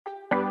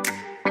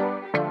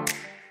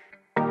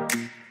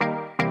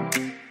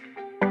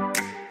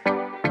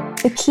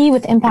The key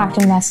with impact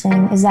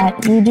investing is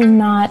that you do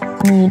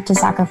not need to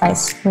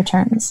sacrifice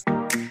returns.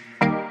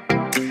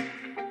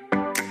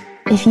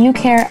 If you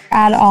care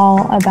at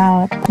all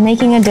about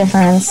making a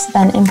difference,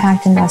 then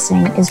impact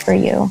investing is for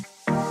you.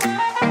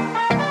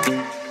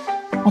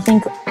 I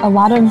think a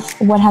lot of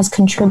what has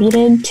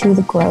contributed to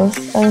the growth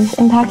of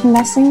impact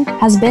investing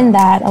has been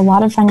that a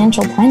lot of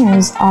financial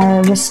planners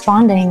are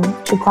responding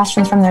to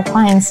questions from their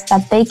clients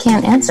that they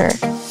can't answer.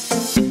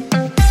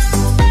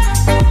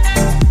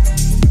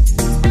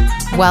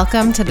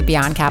 Welcome to the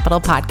Beyond Capital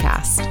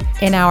podcast.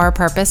 In our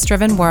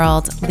purpose-driven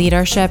world,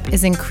 leadership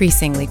is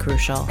increasingly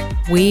crucial.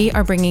 We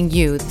are bringing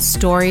you the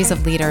stories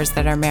of leaders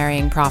that are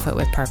marrying profit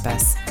with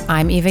purpose.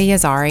 I'm Eva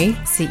Yazari,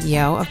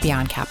 CEO of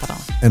Beyond Capital.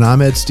 And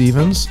I'm Ed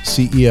Stevens,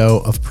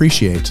 CEO of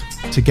Appreciate.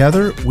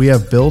 Together, we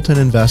have built and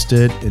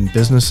invested in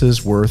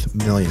businesses worth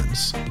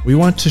millions. We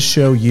want to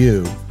show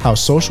you how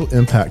social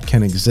impact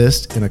can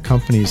exist in a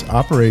company's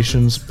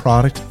operations,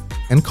 product,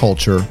 and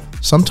culture,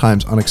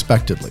 sometimes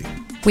unexpectedly.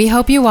 We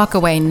hope you walk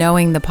away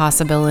knowing the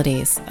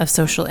possibilities of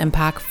social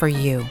impact for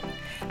you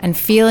and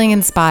feeling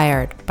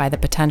inspired by the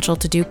potential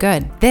to do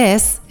good.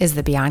 This is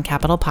the Beyond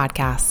Capital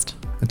podcast.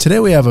 And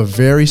today we have a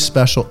very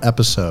special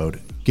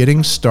episode,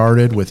 getting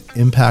started with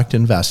impact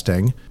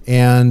investing.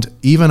 And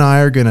Eva and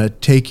I are going to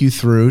take you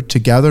through,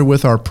 together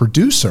with our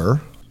producer,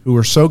 who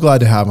we're so glad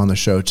to have on the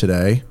show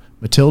today,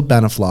 Mathilde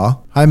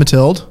Benefla. Hi,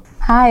 Mathilde.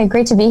 Hi,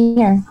 great to be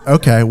here.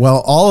 Okay,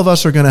 well, all of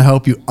us are going to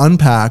help you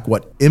unpack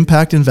what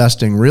impact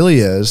investing really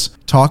is,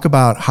 talk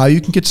about how you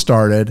can get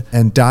started,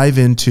 and dive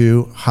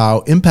into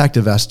how impact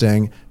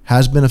investing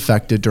has been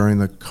affected during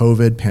the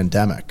COVID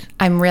pandemic.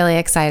 I'm really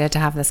excited to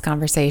have this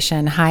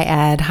conversation. Hi,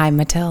 Ed. Hi,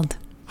 Mathilde.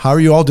 How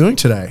are you all doing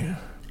today?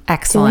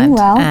 Excellent. Doing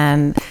well.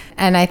 And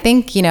I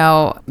think,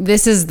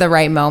 this is the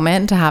right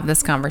moment to have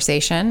this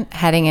conversation.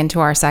 Heading into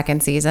our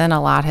second season,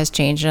 a lot has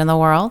changed in the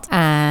world.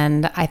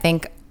 And I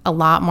think a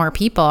lot more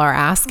people are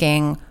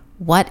asking,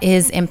 what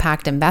is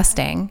impact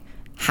investing?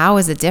 How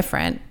is it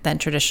different than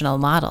traditional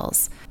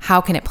models?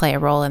 How can it play a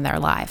role in their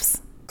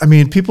lives? I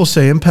mean, people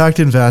say impact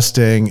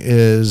investing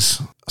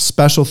is a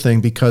special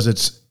thing because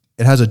it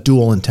has a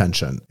dual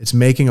intention. It's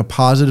making a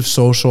positive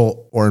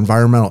social or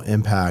environmental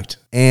impact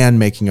and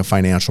making a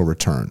financial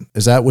return.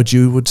 Is that what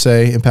you would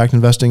say impact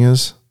investing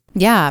is?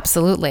 Yeah,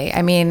 absolutely.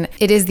 I mean,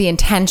 it is the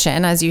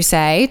intention, as you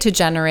say, to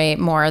generate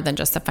more than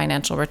just a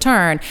financial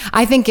return.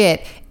 I think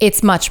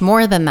it's much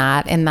more than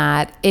that, in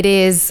that it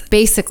is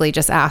basically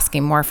just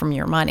asking more from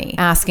your money,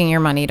 asking your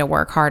money to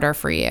work harder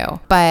for you.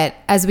 But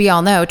as we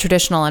all know,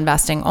 traditional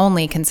investing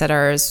only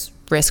considers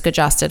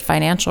risk-adjusted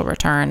financial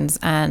returns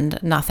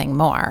and nothing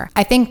more.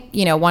 I think,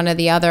 one of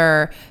the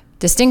other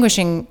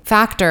distinguishing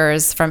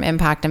factors from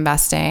impact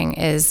investing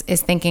is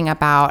thinking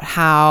about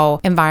how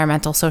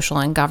environmental, social,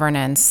 and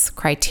governance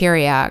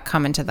criteria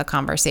come into the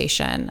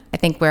conversation. I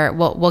think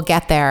we'll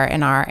get there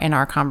in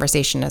our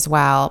conversation as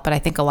well. But I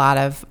think a lot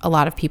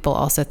of people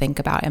also think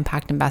about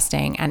impact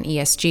investing and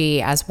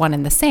ESG as one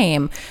and the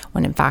same,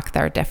 when in fact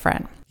they're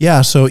different.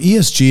 Yeah. So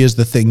ESG is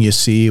the thing you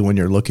see when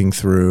you're looking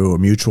through a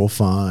mutual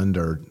fund,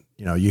 or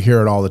you hear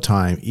it all the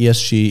time: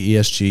 ESG,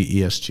 ESG,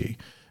 ESG.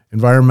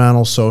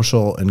 Environmental,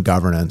 social, and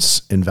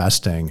governance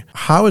investing.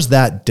 How is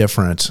that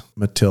different,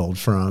 Mathilde,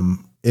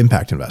 from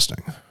impact investing?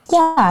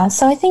 Yeah,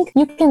 so I think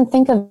you can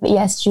think of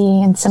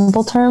ESG in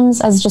simple terms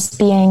as just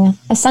being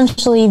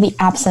essentially the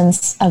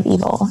absence of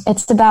evil.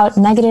 It's about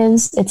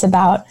negatives. It's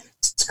about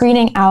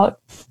screening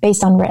out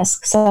based on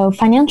risk. So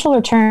financial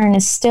return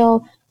is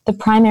still the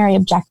primary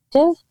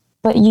objective,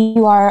 but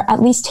you are at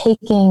least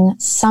taking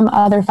some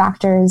other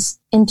factors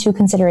into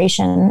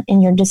consideration in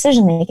your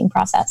decision-making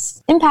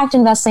process. Impact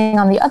investing,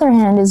 on the other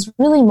hand, is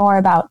really more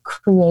about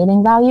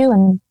creating value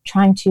and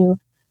trying to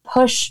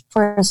push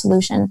for a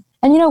solution.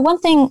 And one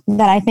thing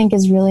that I think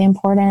is really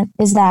important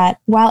is that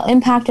while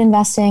impact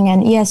investing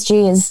and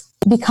ESG is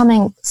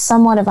becoming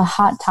somewhat of a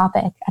hot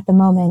topic at the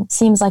moment,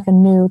 seems like a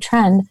new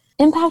trend,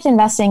 impact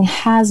investing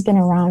has been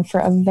around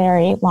for a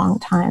very long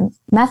time.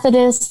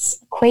 Methodists,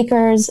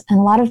 Quakers, and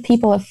a lot of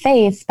people of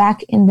faith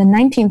back in the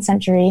 19th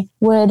century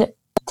would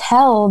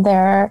tell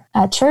their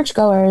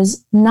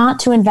churchgoers not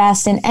to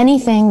invest in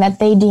anything that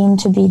they deemed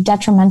to be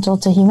detrimental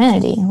to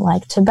humanity,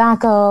 like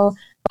tobacco,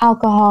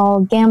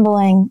 alcohol,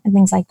 gambling, and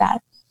things like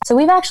that. So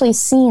we've actually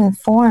seen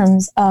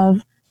forms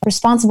of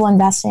responsible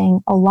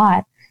investing a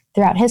lot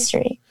throughout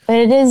history, but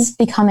it is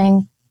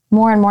becoming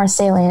more and more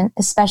salient,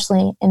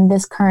 especially in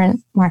this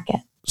current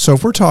market. So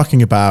if we're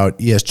talking about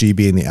ESG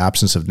being the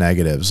absence of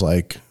negatives,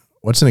 like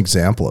what's an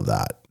example of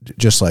that?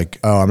 Just like,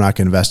 I'm not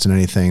going to invest in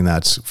anything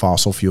that's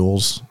fossil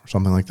fuels or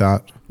something like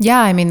that?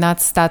 Yeah, I mean,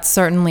 that's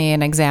certainly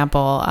an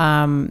example.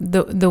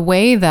 The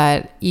way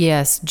that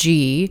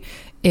ESG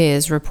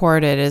is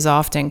reported is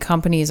often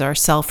companies are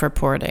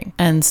self-reporting.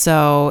 And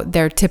so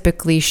they're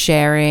typically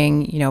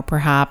sharing,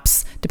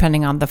 perhaps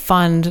depending on the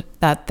fund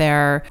that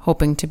they're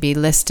hoping to be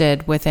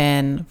listed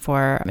within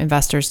for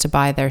investors to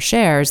buy their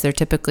shares, they're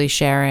typically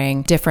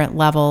sharing different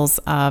levels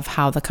of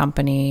how the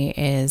company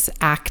is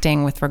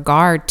acting with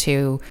regard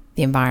to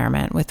the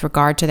environment, with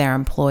regard to their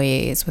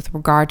employees, with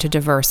regard to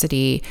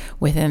diversity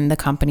within the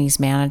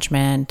company's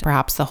management,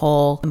 perhaps the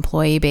whole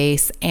employee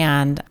base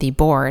and the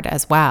board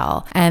as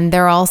well. And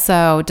they're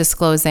also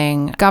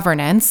disclosing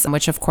governance,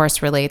 which of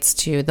course relates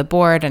to the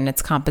board and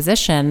its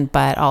composition,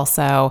 but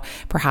also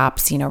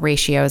perhaps,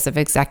 ratios of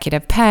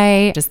executive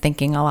pay. Just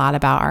thinking a lot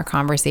about our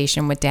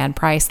conversation with Dan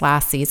Price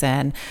last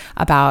season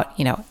about,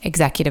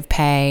 executive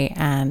pay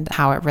and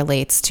how it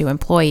relates to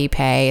employee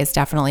pay is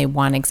definitely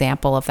one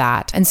example of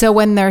that. And so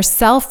when they're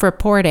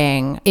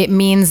self-reporting, it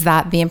means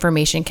that the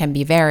information can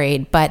be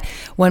varied. But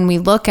when we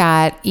look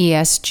at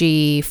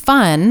ESG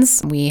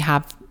funds, we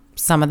have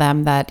some of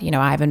them that,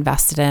 I've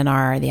invested in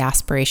are the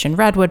Aspiration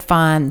Redwood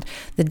Fund,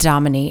 the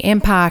Domini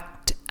Impact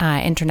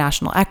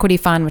International Equity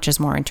Fund, which is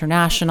more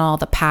international,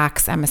 the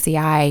PAX,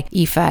 MSCI,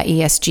 EFA,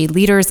 ESG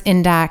Leaders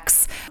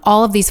Index.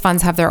 All of these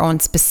funds have their own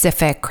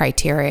specific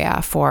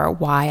criteria for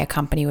why a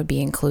company would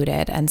be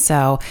included. And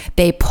so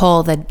they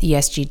pull the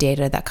ESG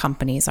data that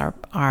companies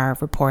are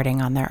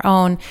reporting on their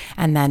own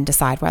and then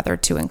decide whether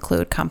to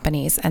include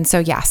companies. And so,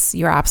 yes,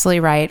 you're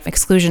absolutely right.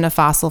 Exclusion of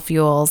fossil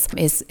fuels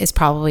is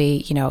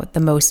probably, the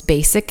most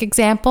basic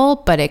example,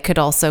 but it could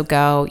also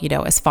go,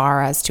 as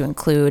far as to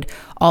include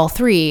all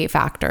three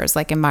factors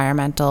like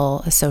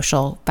environmental,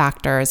 social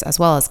factors, as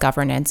well as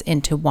governance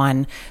into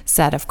one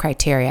set of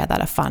criteria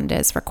that a fund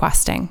is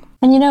requesting.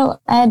 And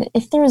Ed,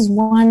 if there is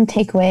one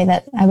takeaway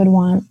that I would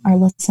want our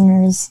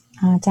listeners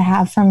to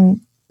have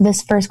from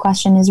this first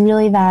question is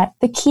really that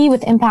the key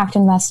with impact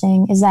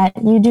investing is that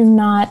you do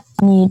not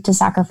need to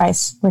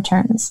sacrifice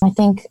returns. I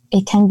think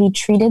it can be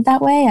treated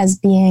that way as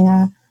being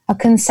a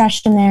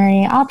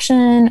concessionary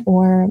option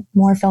or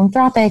more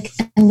philanthropic,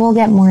 and we'll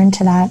get more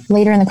into that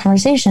later in the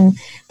conversation.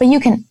 But you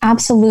can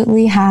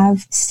absolutely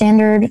have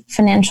standard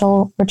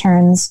financial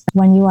returns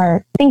when you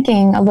are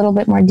thinking a little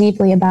bit more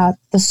deeply about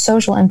the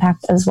social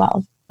impact as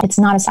well. It's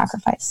not a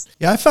sacrifice.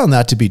 Yeah, I found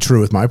that to be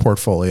true with my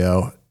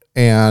portfolio.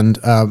 And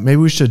maybe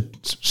we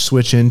should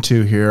switch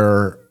into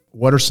here.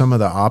 What are some of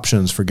the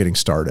options for getting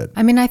started?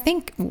 I mean, I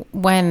think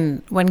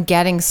when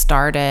getting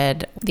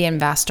started, the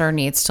investor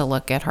needs to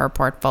look at her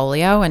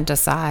portfolio and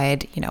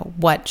decide,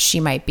 what she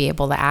might be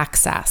able to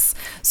access.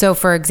 So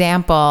for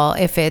example,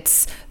 if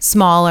it's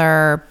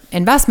smaller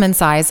investment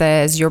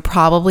sizes, you're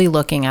probably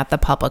looking at the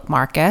public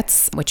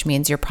markets, which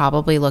means you're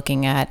probably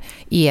looking at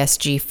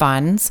ESG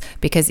funds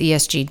because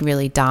ESG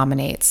really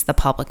dominates the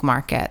public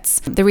markets.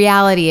 The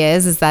reality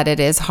is that it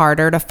is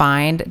harder to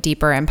find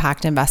deeper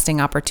impact investing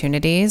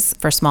opportunities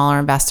for smaller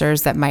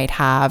investors that might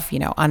have,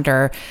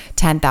 under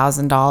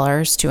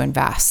 $10,000 to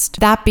invest.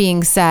 That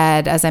being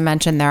said, as I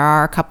mentioned, there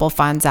are a couple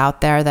funds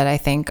out there that I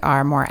think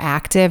are more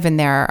active in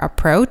their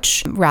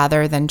approach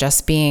rather than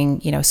just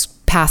being,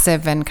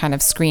 passive and kind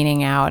of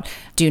screening out,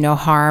 do no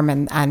harm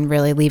and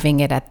really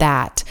leaving it at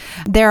that.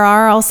 There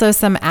are also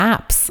some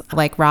apps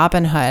like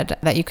Robinhood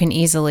that you can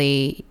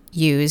easily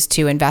use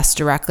to invest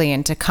directly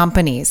into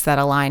companies that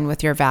align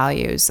with your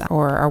values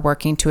or are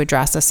working to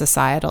address a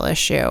societal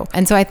issue.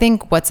 And so I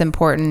think what's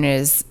important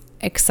is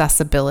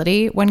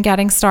accessibility when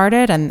getting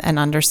started and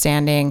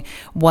understanding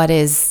what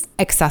is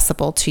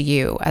accessible to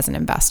you as an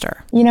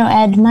investor.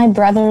 Ed, my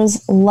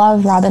brothers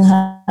love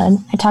Robinhood.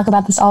 I talk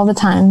about this all the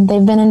time.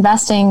 They've been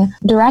investing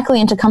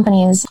directly into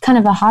companies, kind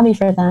of a hobby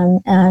for them.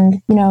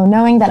 And,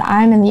 knowing that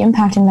I'm in the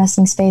impact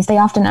investing space, they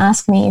often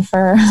ask me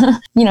for,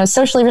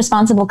 socially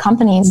responsible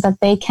companies that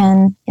they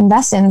can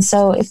invest in.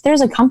 So if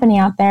there's a company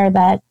out there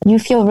that you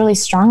feel really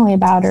strongly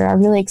about or are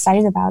really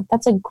excited about,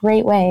 that's a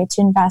great way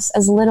to invest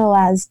as little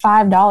as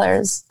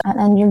 $5.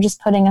 And you're just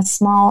putting a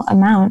small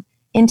amount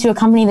into a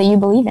company that you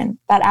believe in.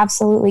 That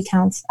absolutely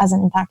counts as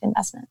an impact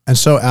investment. And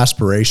so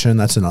Aspiration,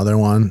 that's another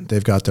one.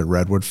 They've got the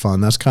Redwood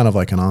Fund. That's kind of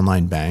like an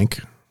online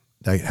bank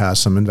that has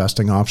some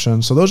investing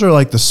options. So those are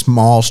like the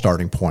small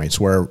starting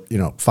points where,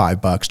 $5,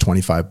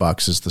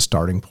 $25 is the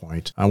starting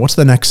point. What's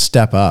the next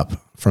step up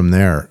from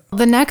there?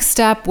 The next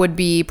step would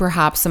be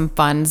perhaps some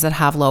funds that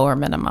have lower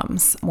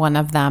minimums. One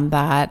of them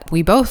that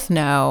we both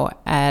know,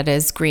 Ed,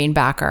 is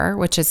Greenbacker,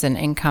 which is an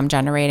income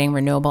generating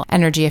renewable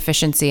energy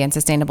efficiency and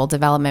sustainable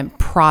development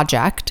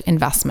project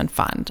investment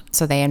fund.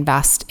 So they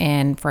invest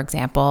in, for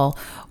example,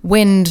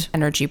 wind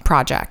energy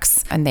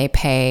projects, and they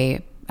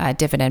pay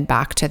dividend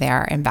back to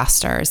their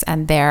investors.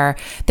 And their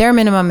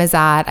minimum is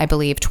at, I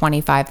believe,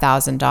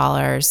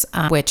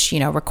 $25,000, which,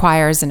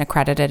 requires an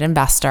accredited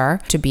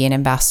investor to be an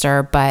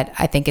investor, but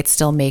I think it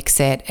still makes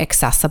it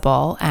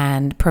accessible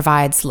and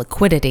provides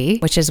liquidity,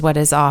 which is what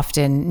is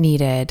often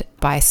needed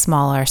by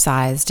smaller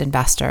sized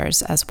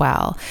investors as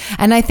well.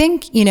 And I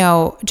think,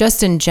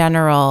 just in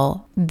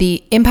general,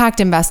 the impact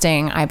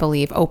investing, I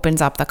believe,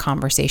 opens up the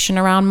conversation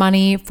around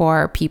money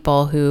for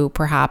people who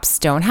perhaps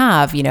don't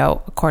have,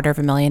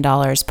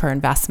 $250,000 per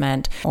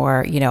investment,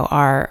 or,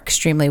 are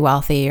extremely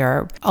wealthy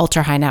or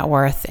ultra high net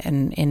worth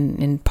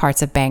in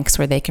parts of banks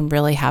where they can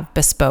really have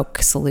bespoke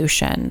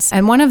solutions.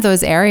 And one of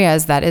those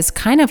areas that is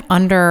kind of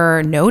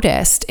under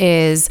noticed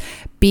is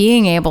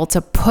being able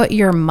to put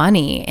your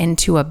money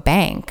into a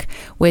bank,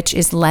 which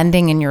is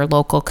lending in your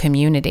local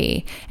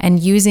community,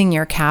 and using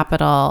your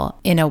capital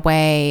in a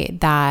way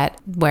that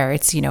where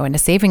it's, in a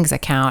savings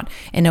account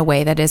in a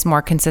way that is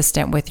more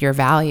consistent with your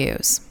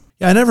values.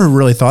 Yeah, I never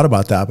really thought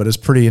about that, but it's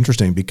pretty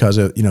interesting because,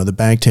 the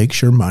bank takes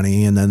your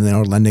money and then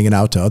they're lending it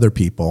out to other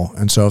people.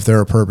 And so if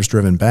they're a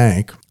purpose-driven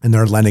bank and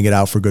they're lending it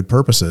out for good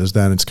purposes,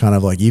 then it's kind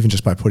of like even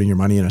just by putting your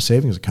money in a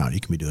savings account,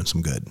 you can be doing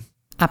some good.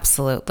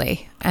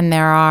 Absolutely. And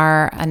there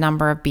are a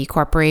number of B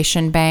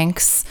Corporation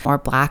banks or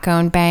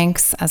Black-owned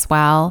banks as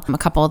well. A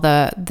couple of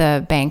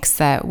the banks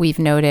that we've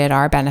noted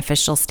are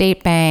Beneficial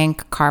State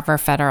Bank, Carver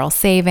Federal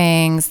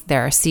Savings.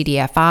 There are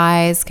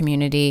CDFIs,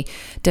 Community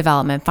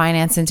Development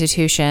Finance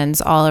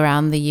Institutions, all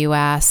around the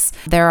U.S.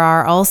 There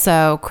are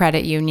also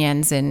credit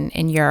unions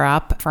in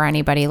Europe, for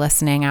anybody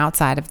listening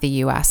outside of the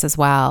U.S. as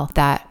well,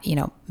 that,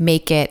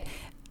 make it,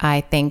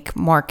 I think,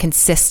 more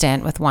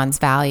consistent with one's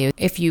value.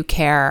 If you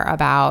care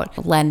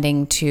about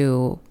lending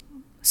to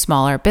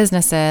smaller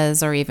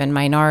businesses or even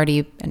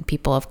minority and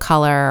people of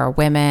color or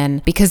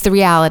women, because the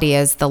reality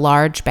is the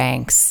large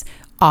banks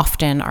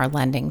often are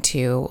lending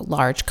to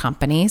large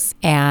companies.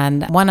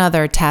 And one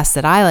other test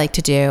that I like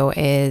to do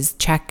is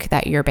check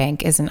that your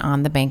bank isn't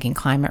on the Banking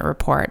Climate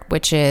Report,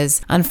 which is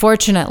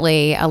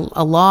unfortunately a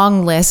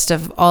long list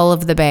of all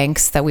of the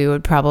banks that we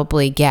would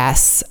probably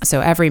guess.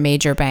 So every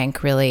major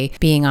bank really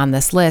being on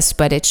this list,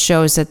 but it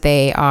shows that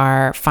they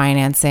are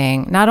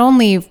financing not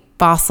only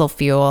fossil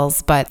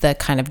fuels, but the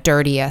kind of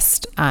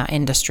dirtiest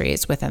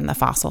industries within the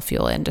fossil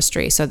fuel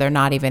industry. So they're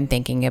not even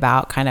thinking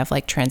about kind of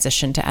like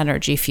transition to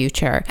energy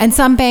future. And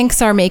some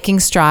banks are making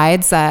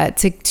strides.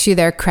 To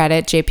their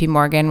credit, JP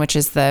Morgan, which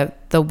is the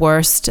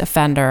worst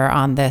offender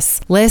on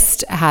this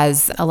list,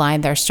 has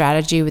aligned their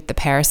strategy with the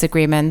Paris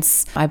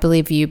agreements. I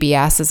believe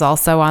UBS is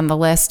also on the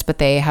list, but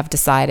they have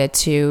decided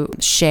to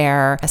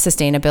share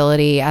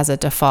sustainability as a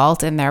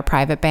default in their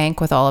private bank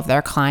with all of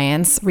their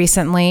clients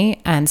recently.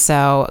 And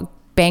so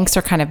banks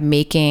are kind of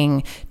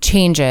making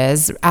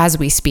changes as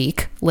we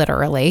speak,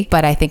 literally.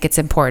 But I think it's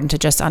important to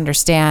just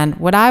understand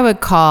what I would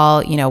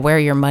call, where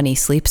your money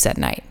sleeps at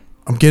night.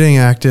 I'm getting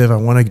active. I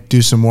want to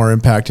do some more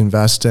impact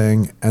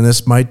investing. And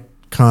this might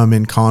come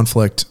in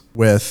conflict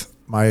with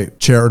my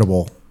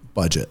charitable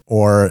budget,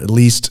 or at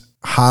least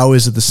how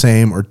is it the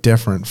same or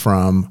different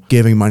from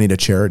giving money to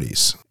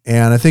charities?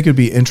 And I think it'd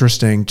be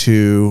interesting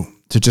to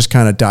just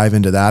kind of dive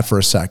into that for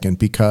a second,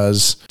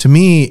 because to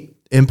me,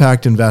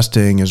 impact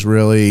investing is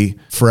really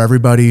for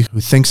everybody who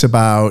thinks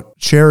about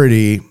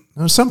charity.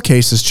 In some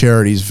cases,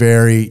 charity is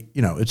very,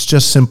 it's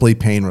just simply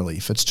pain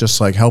relief. It's just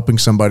like helping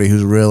somebody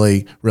who's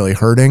really, really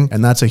hurting.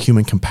 And that's a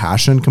human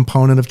compassion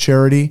component of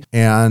charity.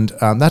 And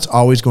that's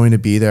always going to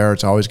be there.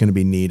 It's always going to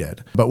be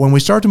needed. But when we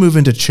start to move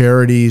into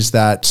charities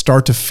that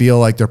start to feel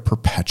like they're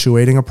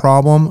perpetuating a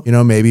problem,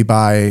 maybe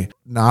by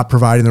not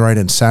providing the right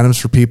incentives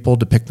for people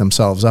to pick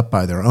themselves up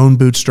by their own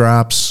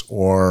bootstraps,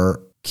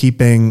 or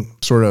keeping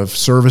sort of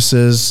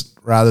services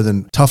rather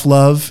than tough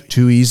love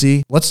too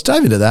easy. Let's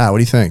dive into that. What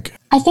do you think?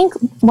 I think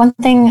one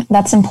thing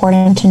that's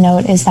important to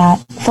note is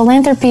that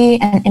philanthropy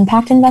and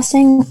impact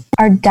investing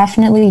are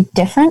definitely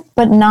different,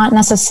 but not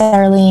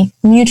necessarily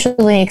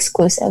mutually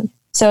exclusive.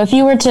 So if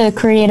you were to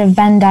create a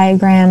Venn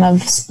diagram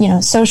of,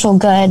 social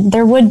good,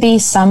 there would be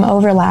some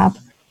overlap,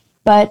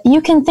 but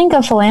you can think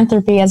of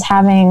philanthropy as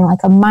having like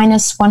a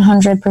minus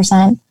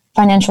 100%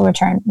 financial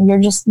return.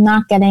 You're just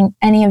not getting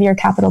any of your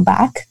capital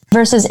back,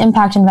 versus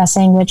impact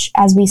investing, which,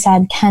 as we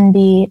said, can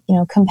be,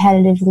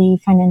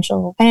 competitively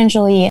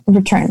financially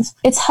returns.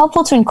 It's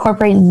helpful to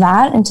incorporate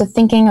that into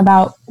thinking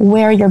about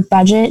where your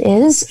budget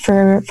is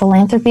for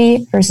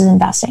philanthropy versus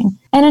investing.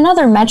 And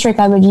another metric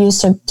I would use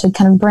to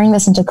kind of bring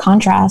this into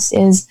contrast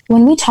is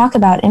when we talk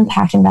about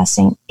impact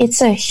investing,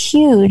 it's a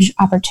huge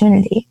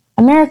opportunity.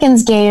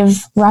 Americans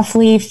gave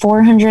roughly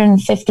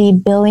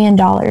 $450 billion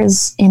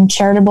in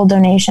charitable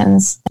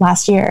donations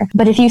last year.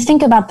 But if you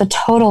think about the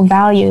total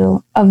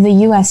value of the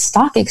U.S.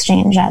 stock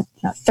exchange at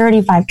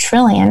 $35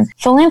 trillion,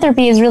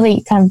 philanthropy is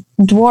really kind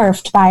of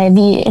dwarfed by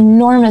the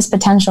enormous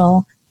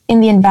potential in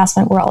the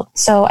investment world.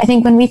 So I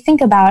think when we think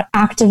about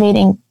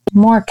activating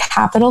more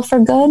capital for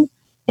good,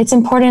 it's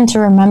important to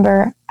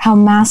remember how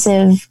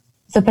massive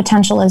the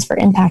potential is for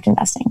impact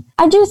investing.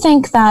 I do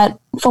think that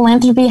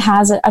philanthropy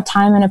has a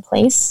time and a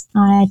place.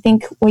 I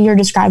think what you're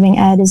describing,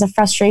 Ed, is a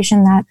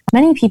frustration that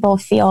many people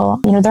feel.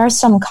 There are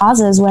some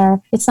causes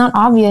where it's not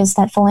obvious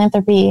that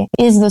philanthropy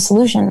is the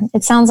solution.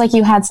 It sounds like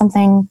you had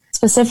something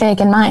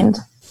specific in mind.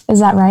 Is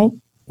that right?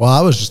 Well,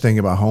 I was just thinking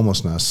about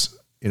homelessness.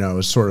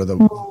 It's sort of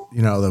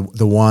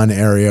the one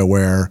area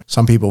where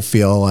some people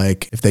feel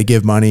like if they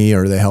give money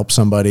or they help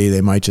somebody,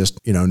 they might just,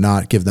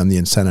 not give them the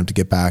incentive to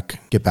get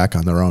back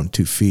on their own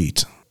 2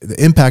 feet.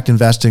 the impact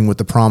investing with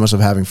the promise of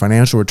having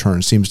financial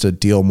returns seems to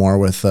deal more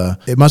with,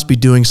 it must be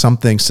doing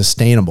something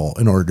sustainable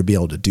in order to be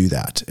able to do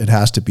that. It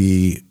has to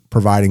be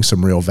providing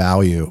some real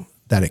value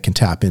that it can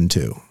tap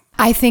into.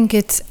 I think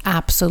it's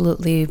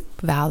absolutely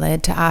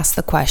valid to ask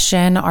the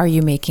question, are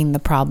you making the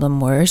problem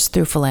worse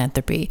through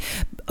philanthropy?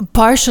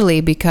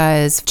 Partially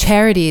because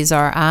charities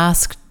are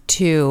asked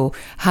to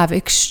have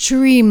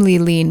extremely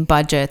lean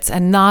budgets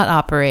and not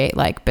operate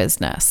like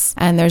business.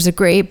 And there's a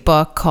great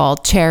book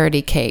called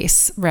Charity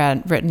Case,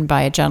 written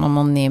by a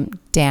gentleman named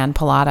Dan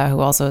Pallotta, who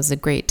also has a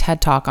great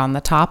TED Talk on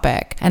the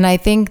topic. And I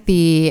think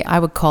I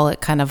would call it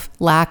kind of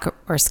lack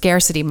or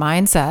scarcity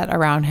mindset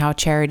around how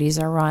charities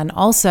are run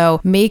also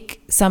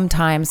make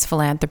sometimes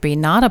philanthropy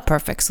not a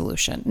perfect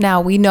solution. Now,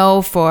 we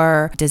know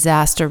for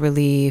disaster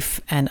relief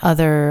and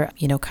other,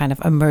 kind of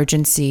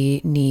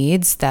emergency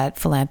needs that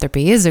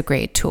philanthropy is a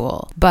great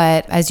tool.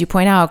 But as you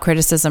point out,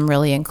 criticism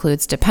really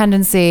includes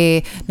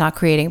dependency, not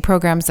creating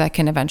programs that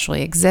can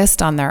eventually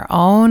exist on their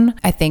own.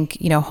 I think,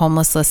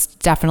 homelessness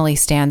definitely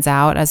stands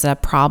out as a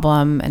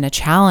problem and a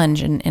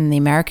challenge in the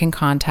American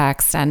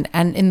context and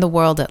in the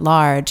world at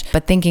large.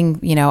 But thinking,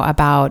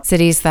 about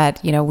cities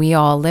that, we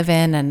all live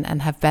in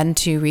and have been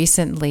to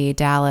recently,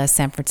 Dallas,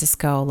 San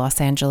Francisco,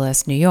 Los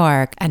Angeles, New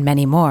York, and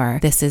many more,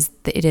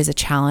 it is a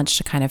challenge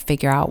to kind of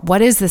figure out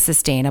what is the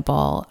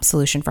sustainable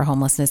solution for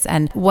homelessness.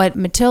 And what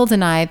Mathilde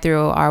and I,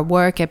 through our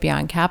work at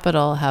Beyond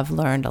Capital, have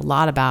learned a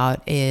lot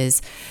about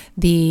is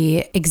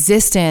the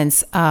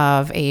existence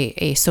of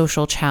a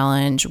social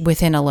challenge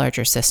within a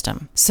larger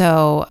system.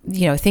 So,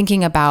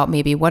 thinking about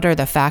maybe what are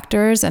the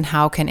factors and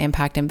how can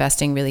impact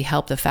investing really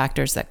help the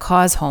factors that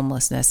cause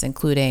homelessness,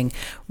 including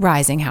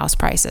rising house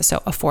prices, so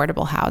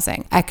affordable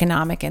housing,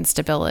 economic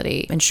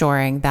instability,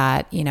 ensuring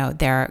that,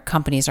 their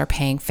companies are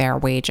paying fair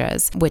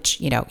wages,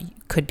 which,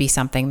 could be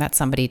something that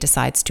somebody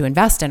decides to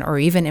invest in, or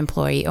even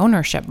employee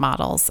ownership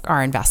models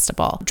are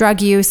investable.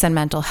 Drug use and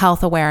mental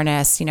health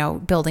awareness,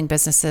 building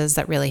businesses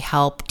that really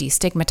help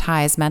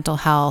destigmatize mental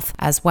health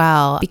as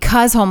well.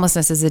 Because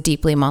homelessness is a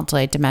deeply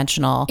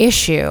multidimensional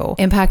issue,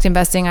 impact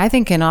investing, I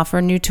think, can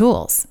offer new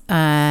tools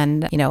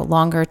and,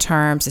 longer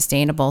term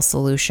sustainable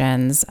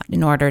solutions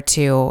in order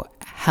to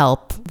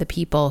help the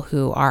people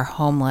who are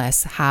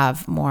homeless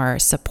have more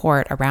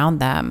support around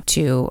them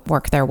to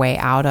work their way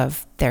out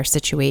of their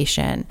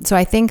situation. So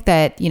I think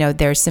that,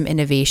 there's some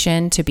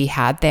innovation to be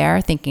had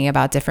there, thinking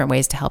about different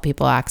ways to help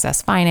people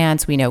access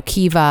finance. We know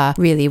Kiva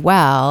really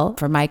well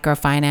for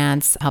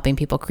microfinance, helping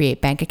people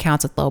create bank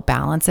accounts with low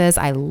balances.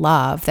 I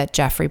love that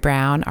Jeffrey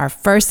Brown, our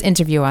first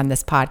interview on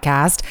this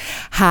podcast,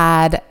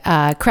 had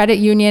a credit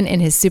union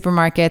in his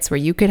supermarkets where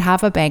you could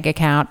have a bank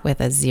account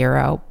with a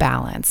zero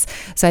balance.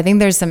 So I think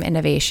there's some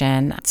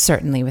innovation,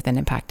 certainly within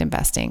impact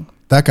investing.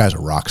 That guy's a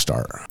rock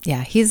star.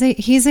 Yeah, he's a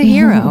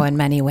hero in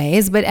many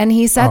ways, and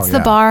he sets the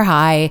bar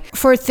high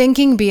for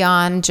thinking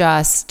beyond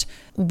just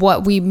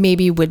what we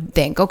maybe would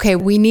think. Okay,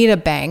 we need a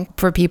bank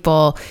for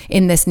people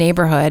in this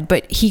neighborhood,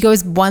 but he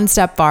goes one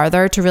step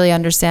farther to really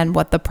understand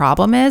what the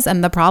problem is.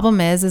 And the problem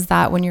is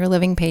that when you're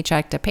living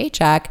paycheck to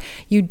paycheck,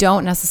 you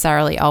don't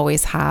necessarily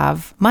always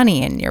have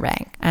money in your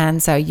bank.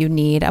 And so you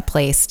need a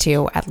place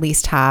to at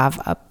least have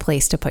a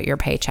place to put your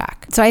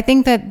paycheck. So I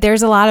think that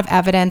there's a lot of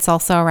evidence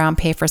also around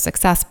pay for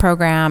success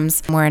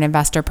programs where an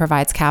investor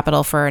provides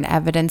capital for an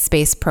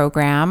evidence-based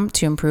program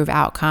to improve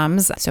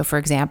outcomes. So for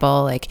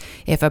example, like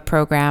if a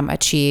program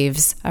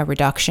achieves a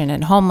reduction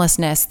in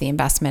homelessness, the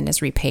investment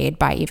is repaid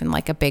by even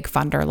like a big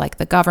funder like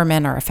the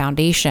government or a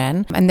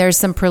foundation. And there's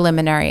some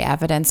preliminary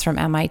evidence from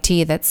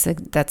MIT that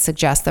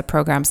suggests that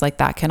programs like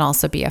that can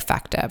also be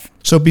effective.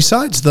 So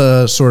besides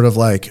the sort of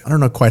like, I don't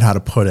know quite how to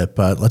put it,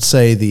 but let's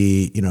say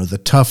the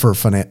tougher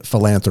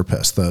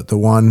philanthropist, the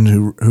one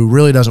who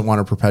really doesn't want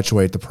to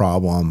perpetuate the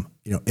problem,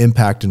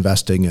 impact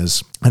investing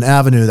is an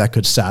avenue that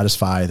could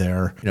satisfy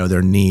their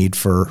need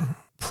for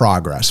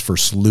progress, for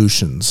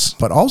solutions.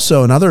 But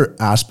also another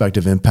aspect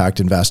of impact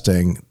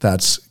investing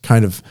that's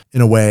kind of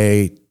in a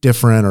way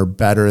different or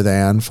better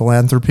than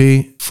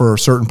philanthropy for a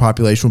certain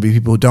population would be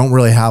people who don't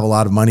really have a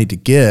lot of money to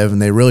give,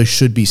 and they really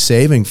should be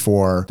saving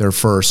for their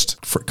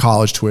first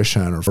college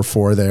tuition or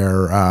for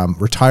their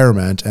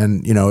retirement.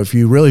 And, if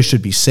you really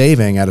should be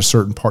saving at a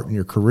certain part in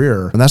your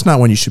career, and that's not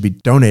when you should be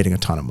donating a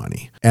ton of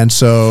money. And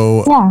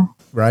so... Yeah.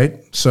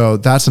 Right? So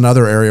that's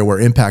another area where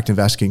impact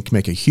investing can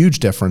make a huge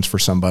difference for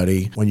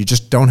somebody when you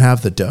just don't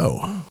have the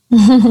dough.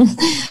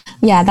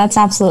 Yeah, that's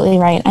absolutely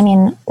right. I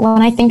mean,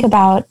 when I think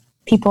about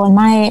people in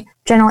my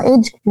general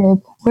age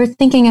group, we're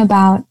thinking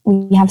about,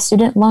 we have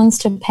student loans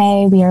to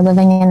pay, we are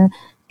living in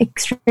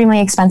extremely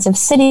expensive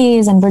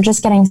cities, and we're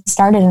just getting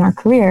started in our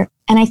career.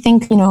 And I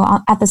think,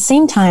 at the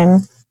same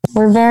time,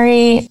 we're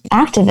very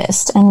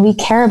activist and we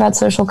care about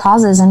social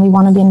causes and we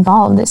want to be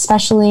involved,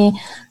 especially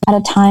at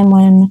a time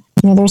when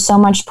there's so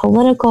much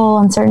political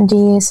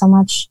uncertainty, so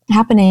much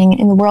happening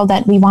in the world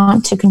that we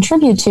want to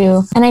contribute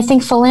to. And I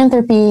think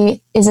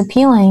philanthropy is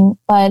appealing,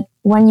 but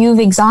when you've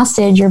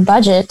exhausted your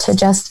budget to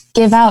just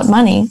give out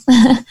money,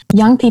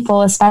 young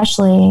people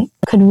especially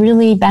could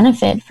really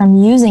benefit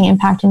from using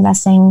impact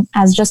investing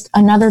as just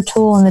another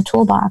tool in the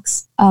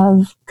toolbox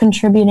of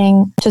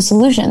contributing to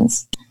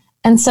solutions.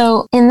 And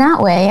so in that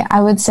way,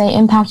 I would say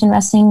impact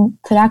investing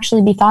could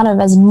actually be thought of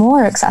as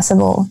more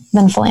accessible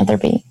than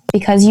philanthropy,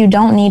 because you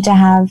don't need to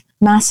have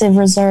massive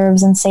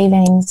reserves and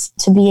savings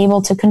to be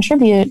able to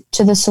contribute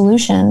to the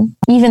solution,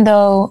 even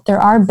though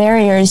there are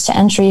barriers to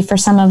entry for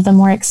some of the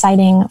more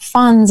exciting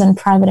funds and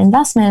private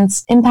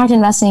investments. Impact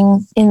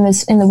investing in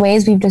the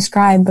ways we've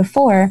described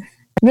before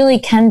really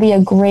can be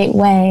a great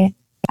way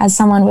as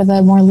someone with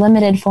a more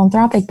limited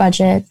philanthropic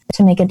budget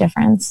to make a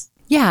difference.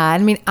 Yeah, I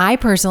mean, I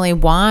personally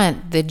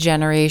want the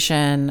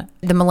generation,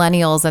 the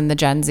millennials and the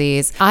Gen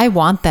Zs, I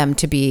want them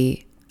to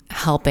be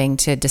helping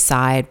to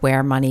decide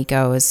where money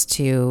goes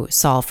to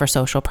solve for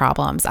social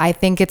problems. I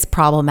think it's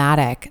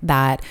problematic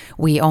that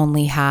we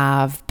only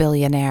have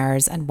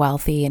billionaires and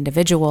wealthy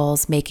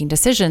individuals making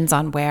decisions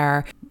on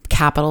where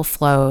capital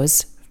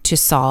flows to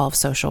solve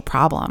social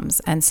problems.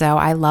 And so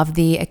I love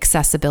the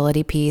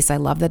accessibility piece. I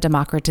love the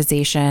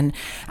democratization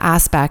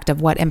aspect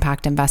of what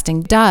impact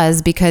investing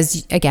does,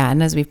 because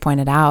again, as we've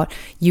pointed out,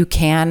 you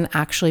can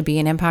actually be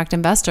an impact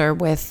investor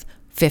with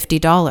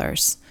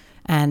 $50.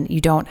 And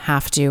you don't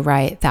have to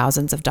write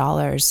thousands of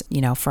dollars,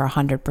 for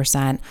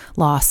 100%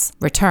 loss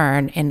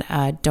return in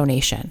a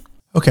donation.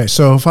 Okay.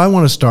 So if I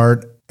want to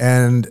start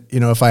and,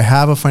 if I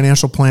have a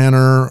financial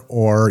planner,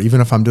 or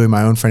even if I'm doing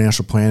my own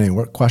financial planning,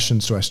 what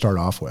questions do I start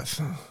off with?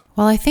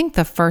 Well, I think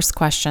the first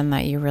question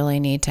that you really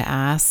need to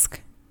ask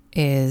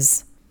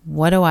is,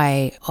 what do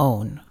I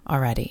own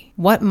already?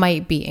 What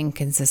might be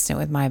inconsistent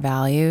with my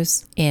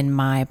values in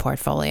my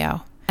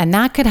portfolio? And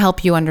that could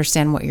help you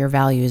understand what your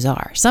values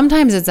are.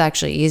 Sometimes it's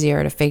actually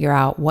easier to figure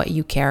out what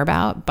you care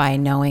about by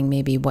knowing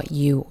maybe what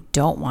you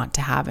don't want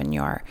to have in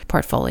your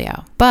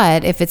portfolio.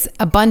 But if it's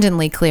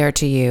abundantly clear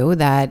to you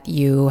that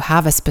you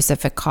have a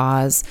specific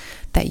cause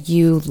that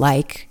you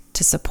like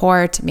to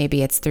support,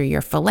 maybe it's through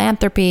your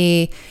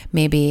philanthropy,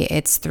 maybe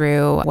it's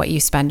through what you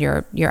spend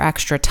your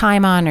extra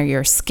time on or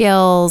your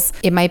skills,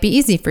 it might be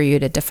easy for you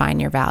to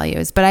define your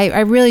values. But I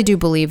really do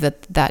believe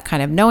that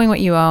kind of knowing what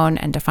you own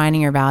and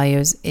defining your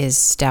values is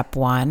step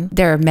one.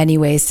 There are many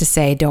ways to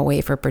say don't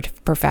wait for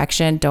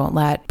perfection. Don't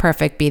let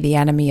perfect be the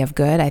enemy of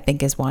good, I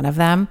think is one of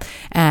them.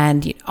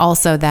 And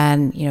also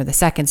then, the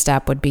second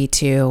step would be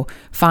to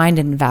find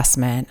an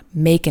investment,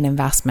 make an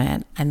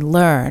investment, and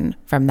learn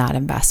from that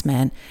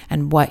investment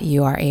and what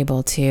you are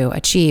able to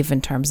achieve in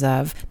terms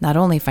of not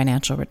only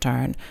financial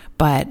return,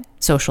 but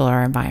social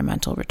or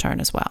environmental return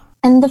as well.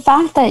 And the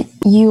fact that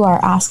you are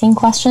asking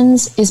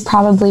questions is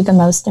probably the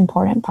most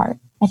important part.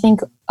 I think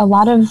a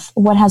lot of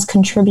what has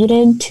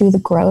contributed to the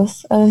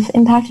growth of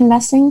impact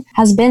investing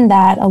has been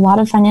that a lot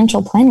of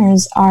financial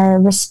planners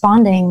are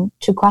responding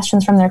to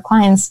questions from their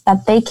clients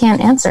that they can't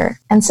answer.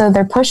 And so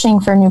they're pushing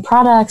for new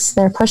products,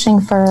 they're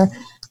pushing for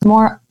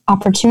more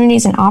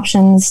opportunities and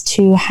options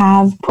to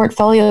have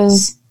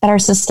portfolios that are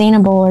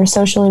sustainable or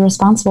socially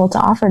responsible to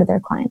offer to their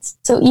clients.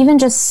 So even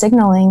just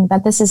signaling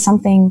that this is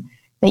something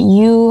that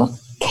you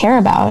care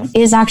about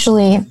is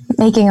actually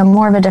making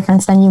more of a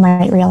difference than you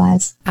might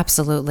realize.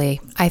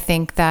 Absolutely. I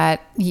think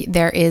that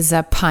there is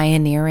a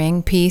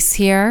pioneering piece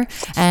here,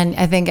 and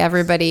I think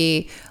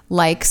everybody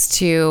likes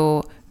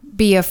to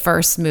be a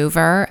first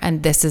mover,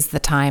 and this is the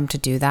time to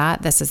do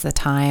that. This is the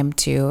time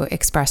to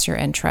express your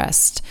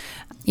interest.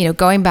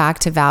 Going back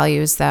to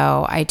values,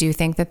 though, I do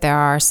think that there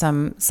are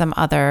some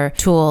other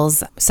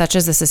tools, such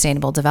as the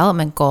Sustainable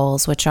Development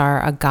Goals, which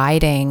are a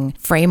guiding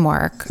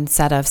framework and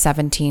set of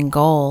 17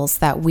 goals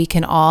that we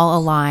can all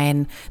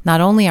align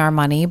not only our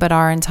money, but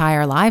our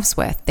entire lives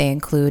with. They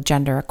include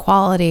gender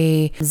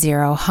equality,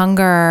 zero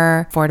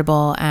hunger,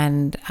 affordable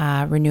and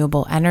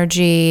renewable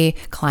energy,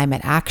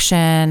 climate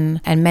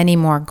action, and many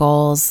more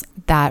goals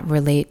that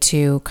relate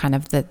to kind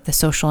of the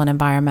social and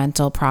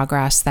environmental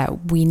progress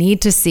that we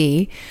need to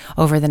see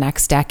over the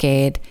next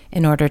decade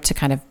in order to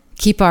kind of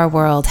keep our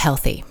world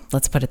healthy.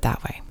 Let's put it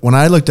that way. When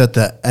I looked at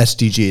the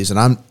SDGs,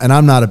 and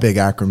I'm not a big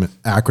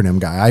acronym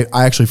guy.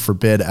 I actually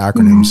forbid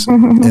acronyms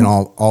in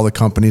all the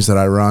companies that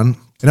I run.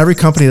 In every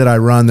company that I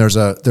run, there's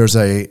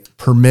a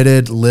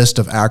permitted list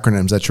of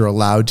acronyms that you're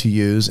allowed to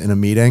use in a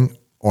meeting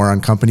or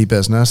on company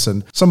business.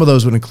 And some of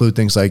those would include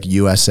things like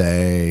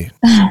USA.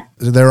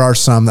 There are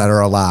some that are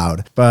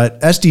allowed.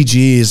 But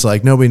SDGs,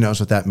 like nobody knows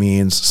what that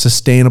means.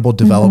 Sustainable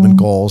Development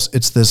Goals.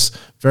 It's this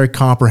very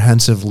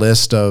comprehensive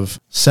list of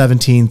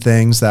 17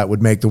 things that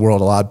would make the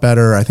world a lot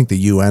better. I think the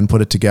UN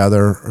put it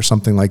together or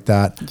something like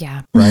that.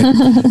 Yeah. Right?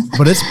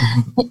 But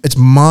it's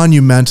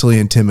monumentally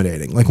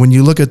intimidating. Like when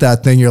you look at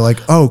that thing, you're like,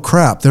 oh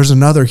crap, there's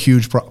another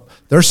huge problem.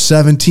 There's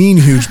 17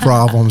 huge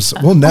problems.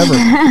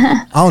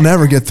 I'll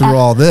never get through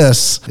all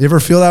this. You ever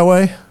feel that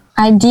way?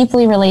 I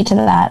deeply relate to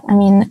that. I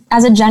mean,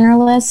 as a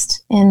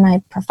generalist in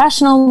my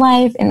professional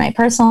life, in my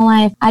personal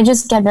life, I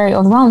just get very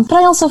overwhelmed.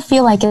 But I also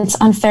feel like it's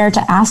unfair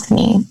to ask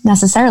me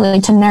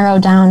necessarily to narrow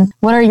down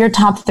what are your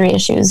top 3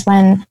 issues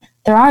when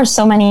there are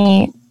so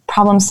many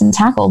problems to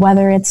tackle,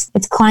 whether it's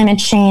climate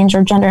change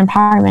or gender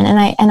empowerment.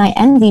 And I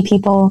envy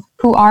people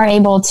who are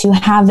able to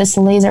have this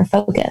laser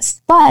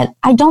focus. But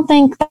I don't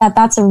think that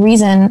that's a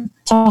reason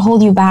to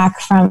hold you back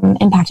from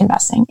impact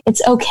investing.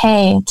 It's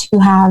okay to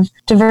have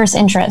diverse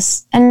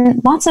interests.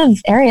 And lots of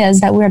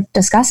areas that we're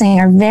discussing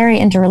are very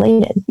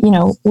interrelated. You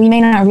know, we may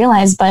not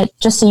realize, but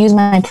just to use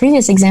my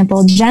previous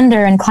example,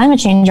 gender and climate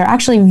change are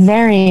actually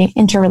very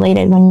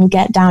interrelated when you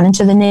get down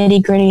into the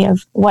nitty gritty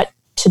of what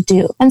to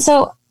do. And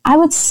so I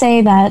would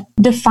say that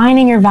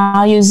defining your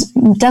values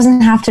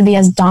doesn't have to be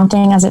as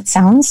daunting as it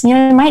sounds. You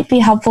know, it might be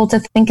helpful to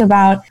think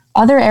about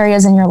other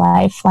areas in your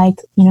life. Like,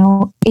 you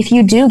know, if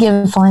you do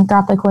give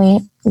philanthropically,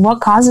 what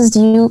causes do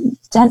you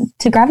tend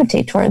to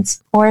gravitate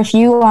towards? Or if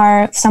you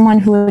are someone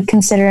who would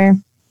consider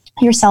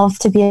yourself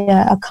to be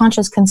a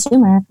conscious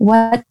consumer,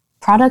 what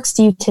products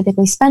do you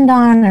typically spend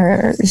on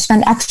or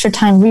spend extra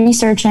time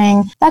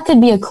researching? That could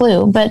be a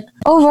clue. But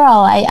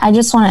overall, I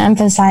just want to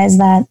emphasize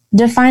that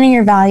defining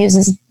your values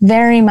is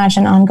very much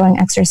an ongoing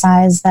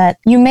exercise that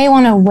you may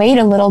want to wait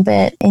a little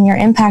bit in your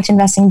impact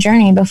investing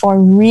journey before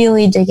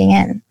really digging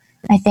in.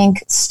 I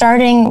think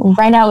starting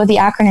right out with the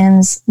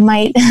acronyms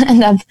might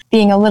end up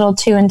being a little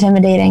too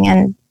intimidating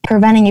and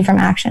preventing you from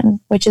action,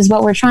 which is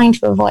what we're trying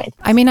to avoid.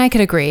 I mean, I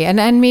could agree.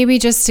 And maybe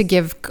just to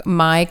give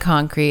my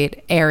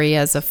concrete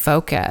areas of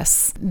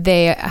focus,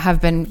 they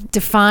have been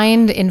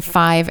defined in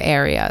 5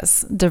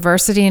 areas: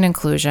 diversity and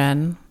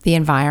inclusion, the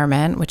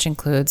environment, which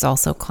includes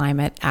also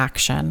climate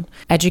action,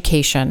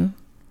 education,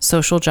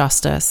 social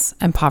justice,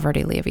 and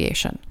poverty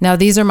alleviation. Now,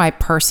 these are my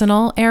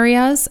personal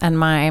areas, and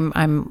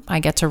I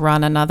get to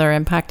run another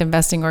impact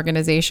investing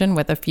organization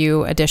with a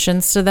few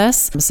additions to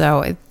this.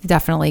 So it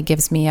definitely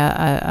gives me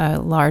a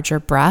larger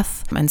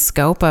breadth and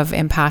scope of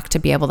impact to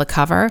be able to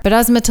cover. But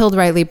as Mathilde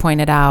rightly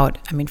pointed out,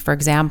 I mean, for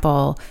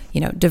example,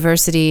 you know,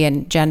 diversity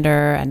and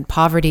gender and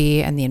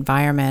poverty and the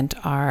environment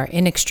are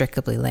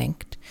inextricably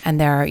linked. And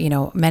there are, you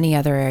know, many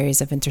other areas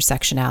of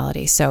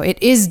intersectionality. So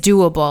it is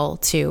doable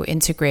to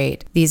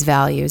integrate these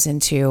values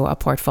into a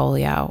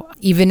portfolio.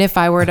 Even if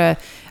I were to,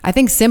 I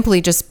think simply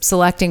just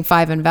selecting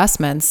 5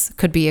 investments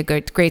could be a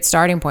great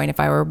starting point if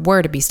I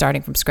were to be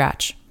starting from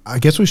scratch. I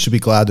guess we should be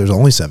glad there's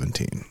only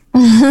 17.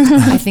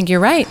 I think you're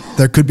right.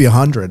 There could be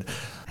 100.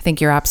 I think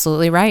you're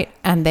absolutely right.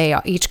 And they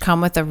each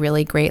come with a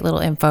really great little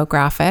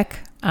infographic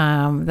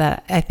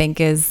that I think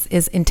is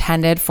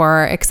intended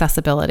for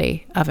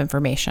accessibility of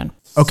information.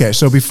 Okay,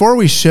 so before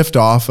we shift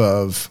off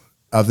of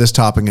this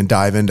topic and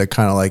dive into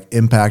kind of like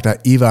impact,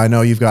 Eva, I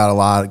know you've got a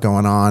lot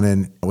going on,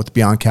 and with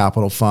Beyond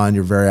Capital Fund,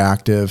 you're very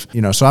active.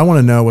 You know, so I want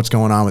to know what's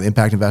going on with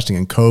impact investing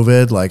in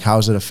COVID. Like, how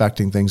is it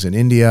affecting things in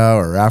India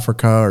or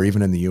Africa or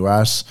even in the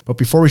US? But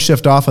before we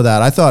shift off of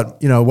that, I thought,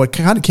 you know, what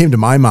kind of came to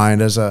my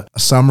mind as a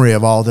summary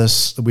of all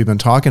this that we've been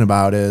talking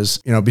about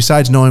is, you know,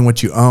 besides knowing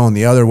what you own,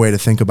 the other way to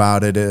think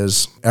about it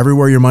is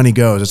everywhere your money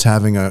goes, it's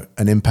having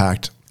an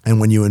impact. And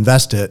when you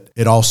invest it,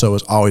 it also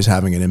is always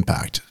having an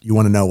impact. You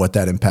want to know what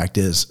that impact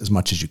is as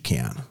much as you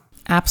can.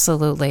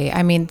 Absolutely.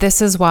 I mean,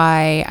 this is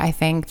why I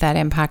think that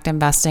impact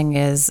investing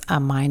is a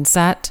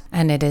mindset,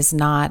 and it is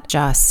not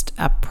just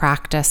a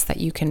practice that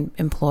you can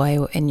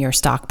employ in your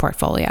stock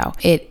portfolio.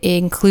 It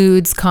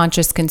includes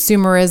conscious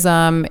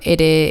consumerism.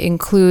 It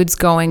includes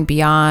going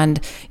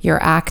beyond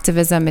your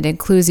activism. It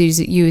includes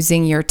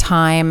using your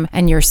time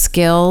and your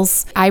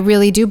skills. I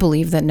really do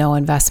believe that no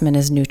investment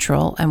is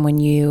neutral. And when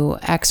you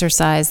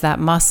exercise that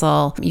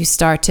muscle, you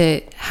start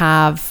to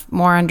have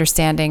more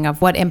understanding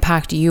of what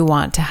impact you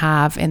want to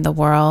have in the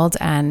world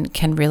and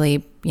can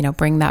really, you know,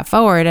 bring that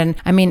forward. And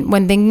I mean,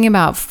 when thinking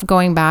about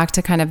going back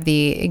to kind of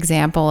the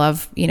example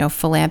of, you know,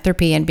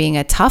 philanthropy and being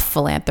a tough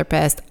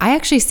philanthropist, I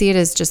actually see it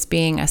as just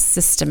being a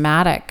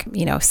systematic,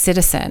 you know,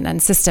 citizen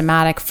and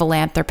systematic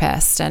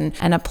philanthropist and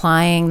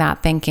applying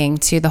that thinking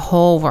to the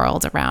whole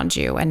world around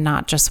you and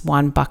not just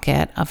one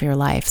bucket of your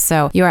life.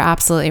 So you are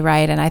absolutely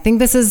right. And I think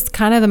this is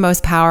kind of the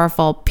most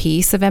powerful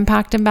piece of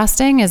impact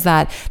investing is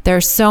that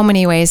there's so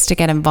many ways to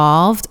get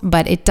involved,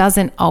 but it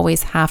doesn't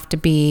always have to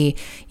be,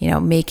 you know,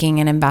 making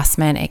an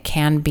investment. It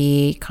can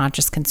be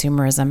conscious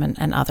consumerism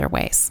and other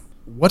ways.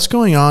 What's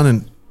going on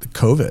in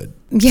COVID?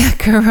 Yeah,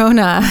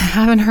 Corona. I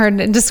haven't heard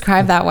it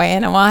described that way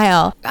in a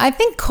while. I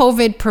think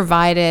COVID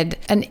provided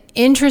an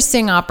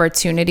interesting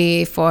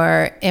opportunity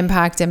for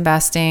impact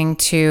investing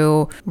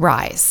to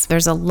rise.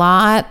 There's a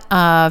lot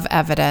of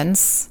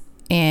evidence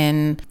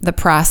in the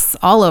press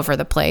all over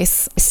the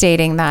place,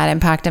 stating that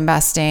impact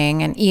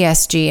investing and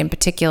ESG in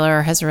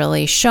particular has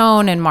really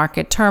shown in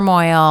market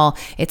turmoil.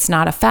 It's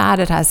not a fad,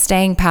 it has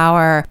staying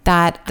power,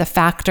 that the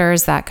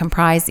factors that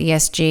comprise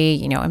ESG,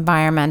 you know,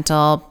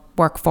 environmental,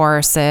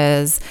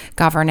 workforces,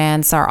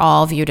 governance are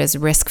all viewed as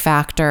risk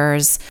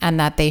factors and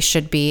that they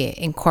should be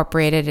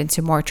incorporated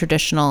into more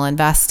traditional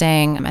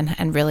investing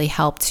and really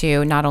help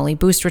to not only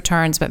boost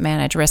returns, but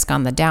manage risk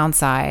on the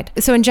downside.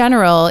 So in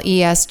general,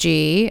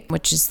 ESG,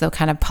 which is the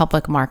kind of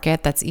public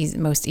market that's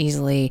most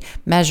easily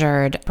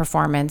measured,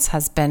 performance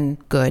has been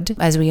good.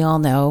 As we all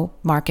know,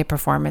 market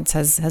performance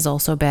has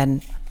also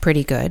been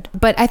pretty good.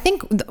 But I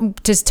think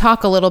to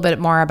talk a little bit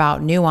more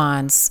about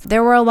nuance,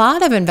 there were a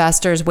lot of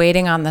investors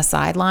waiting on the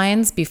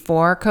sidelines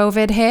before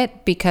COVID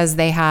hit because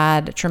they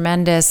had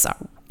tremendous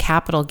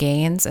capital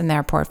gains in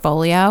their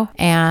portfolio,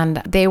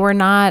 and they were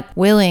not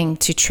willing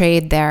to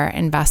trade their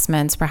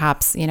investments,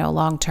 perhaps,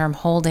 long-term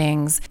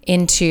holdings,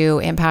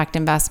 into impact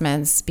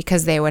investments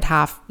because they would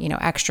have,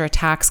 extra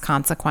tax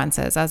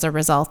consequences as a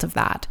result of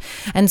that.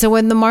 And so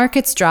when the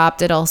markets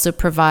dropped, it also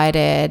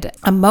provided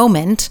a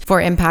moment for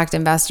impact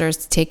investors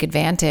to take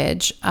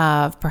advantage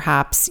of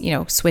perhaps,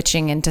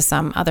 switching into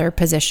some other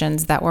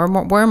positions that were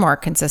more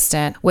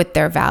consistent with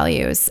their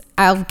values.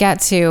 I'll get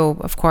to,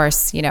 of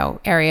course,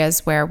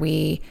 areas where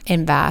we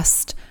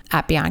invest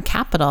at Beyond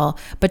Capital,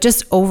 but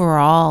just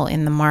overall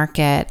in the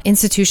market,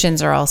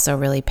 institutions are also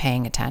really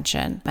paying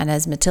attention. And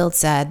as Mathilde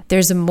said,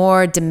 there's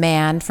more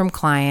demand from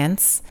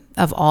clients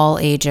of all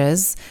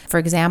ages. For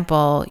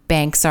example,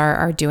 banks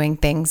are doing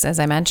things, as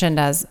I mentioned,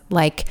 as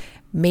like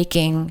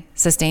making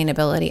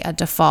sustainability a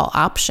default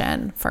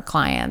option for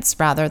clients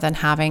rather than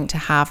having to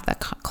have the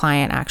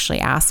client actually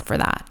ask for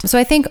that. So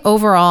I think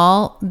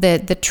overall,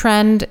 the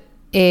trend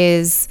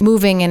is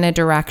moving in a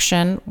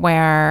direction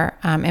where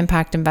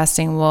impact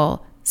investing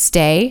will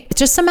stay. It's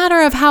just a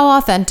matter of how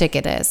authentic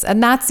it is.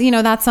 And that's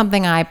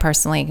something I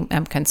personally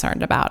am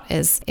concerned about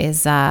is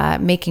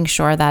making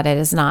sure that it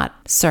is not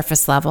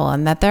surface level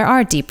and that there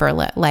are deeper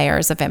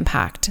layers of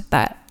impact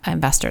that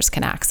investors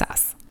can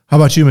access. How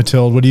about you,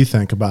 Mathilde? What do you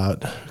think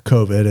about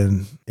COVID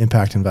and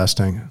impact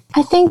investing?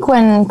 I think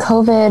when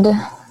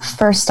COVID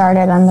first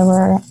started and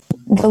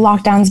the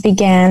lockdowns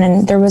began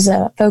and there was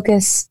a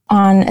focus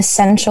on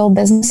essential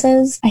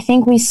businesses, I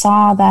think we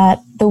saw that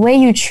the way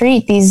you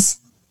treat these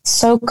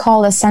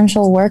so-called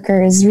essential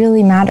workers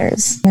really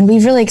matters. And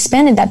we've really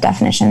expanded that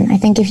definition. I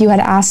think if you had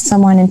asked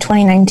someone in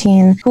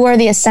 2019, who are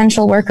the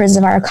essential workers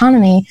of our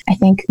economy, I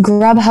think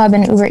Grubhub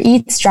and Uber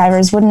Eats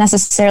drivers wouldn't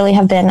necessarily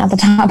have been at the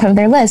top of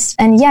their list.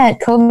 And yet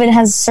COVID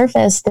has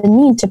surfaced the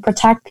need to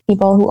protect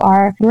people who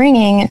are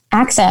bringing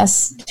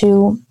access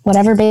to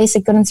whatever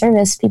basic good and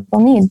service people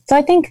need. So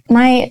I think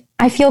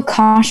I feel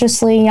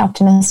cautiously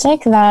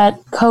optimistic that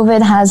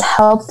COVID has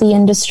helped the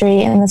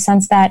industry in the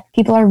sense that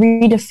people are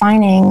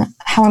redefining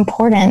how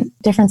important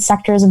different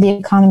sectors of the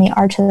economy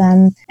are to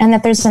them, and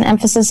that there's an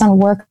emphasis on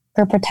worker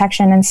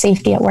protection and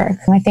safety at work.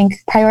 And I think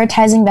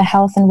prioritizing the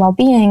health and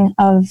well-being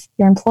of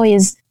your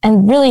employees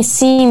and really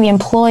seeing the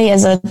employee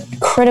as a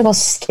critical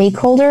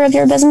stakeholder of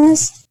your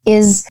business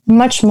is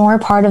much more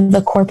part of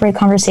the corporate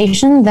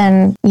conversation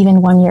than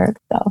even 1 year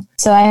ago.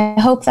 So I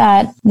hope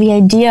that the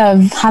idea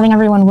of having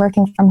everyone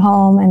working from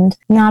home and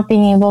not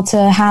being able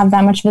to have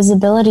that much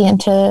visibility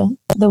into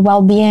the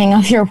well-being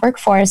of your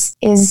workforce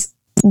is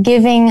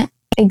giving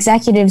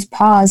executives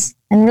pause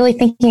and really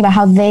thinking about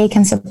how they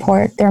can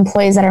support their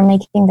employees that are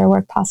making their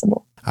work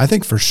possible. I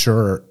think for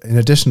sure, in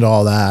addition to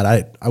all that,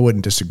 I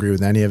wouldn't disagree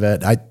with any of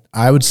it.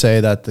 I would say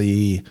that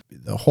the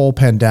whole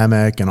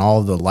pandemic and all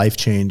of the life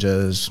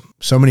changes,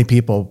 so many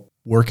people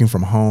working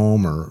from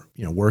home or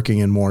working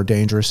in more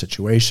dangerous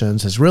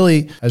situations has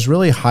really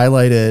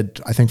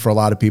highlighted, I think, for a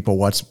lot of people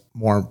what's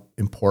more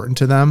important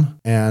to them.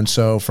 And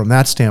so from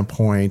that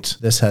standpoint,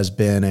 this has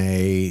been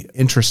a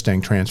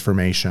interesting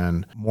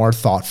transformation, more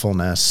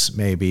thoughtfulness,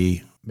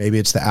 maybe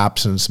it's the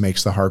absence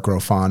makes the heart grow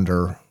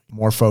fonder,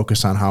 more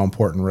focus on how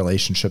important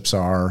relationships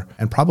are,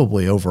 and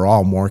probably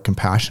overall more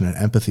compassion and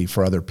empathy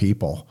for other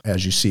people.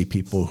 As you see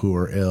people who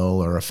are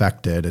ill or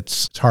affected,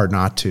 it's hard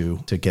not to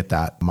get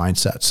that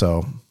mindset.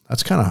 So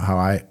that's kind of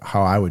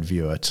how I would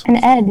view it. And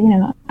Ed,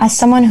 as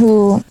someone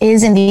who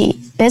is in the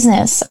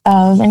business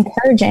of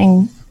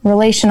encouraging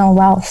relational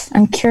wealth,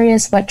 I'm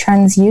curious what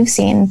trends you've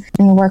seen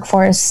in the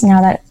workforce now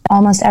that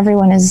almost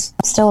everyone is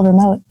still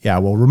remote. Yeah,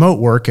 well, remote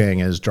working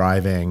is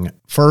driving.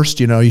 First,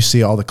 you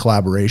see all the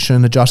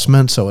collaboration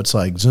adjustments. So it's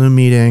like Zoom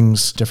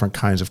meetings, different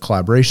kinds of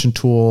collaboration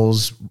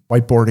tools,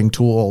 whiteboarding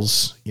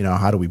tools.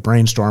 How do we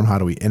brainstorm? How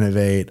do we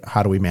innovate?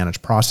 How do we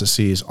manage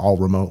processes all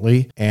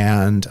remotely?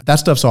 And that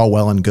stuff's all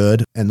well and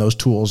good. And those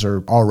tools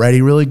are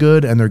already really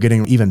good and they're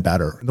getting even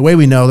better. The way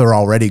we know they're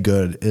already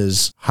good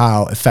is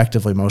how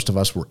effectively most of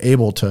us were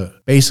able to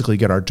basically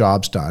get our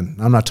jobs done.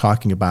 I'm not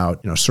talking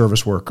about,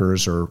 service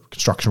workers or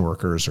construction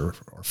workers or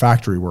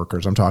factory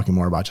workers. I'm talking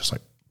more about just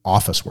like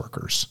office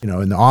workers.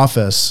 In the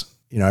office,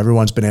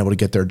 everyone's been able to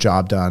get their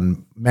job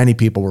done. Many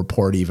people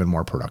report even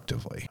more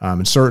productively.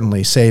 And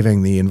certainly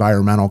saving the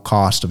environmental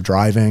cost of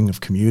driving,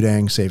 of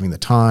commuting, saving the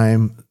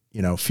time,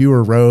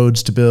 fewer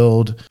roads to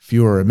build,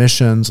 fewer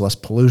emissions, less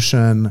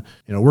pollution.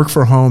 Work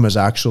from home has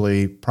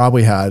actually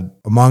probably had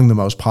among the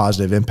most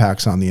positive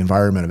impacts on the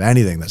environment of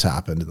anything that's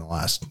happened in the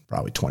last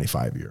probably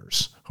 25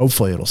 years.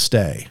 Hopefully it'll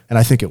stay. And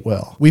I think it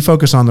will. We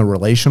focus on the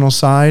relational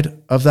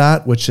side of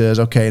that, which is,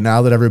 okay,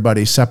 now that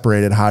everybody's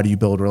separated, how do you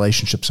build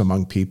relationships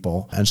among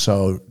people? And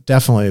so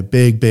definitely a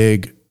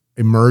big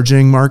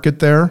emerging market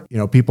there.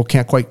 People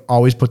can't quite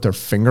always put their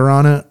finger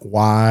on it.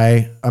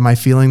 Why am I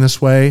feeling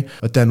this way?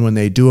 But then when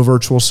they do a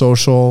virtual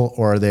social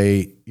or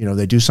they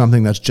do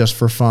something that's just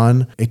for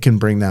fun, it can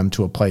bring them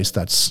to a place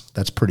that's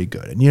pretty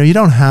good. And, you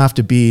don't have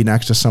to be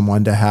next to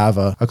someone to have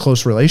a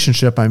close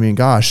relationship. I mean,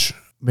 gosh,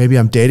 maybe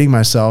I'm dating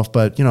myself,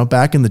 but,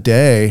 back in the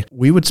day,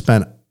 we would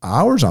spend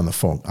hours on the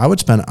phone. I would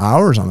spend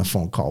hours on the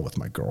phone call with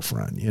my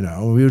girlfriend.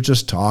 We would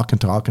just talk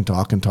and talk and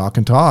talk and talk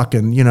and talk.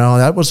 And,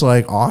 that was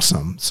like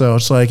awesome. So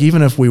it's like,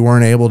 even if we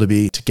weren't able to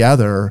be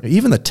together,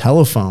 even the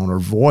telephone or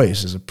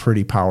voice is a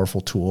pretty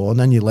powerful tool. And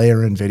then you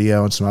layer in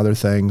video and some other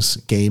things,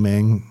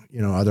 gaming,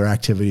 other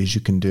activities you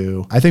can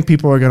do. I think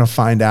people are going to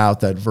find out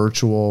that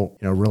virtual,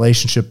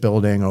 relationship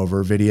building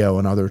over video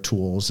and other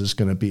tools is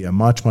going to be a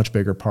much, much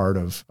bigger part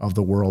of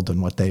the world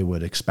than what they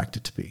would expect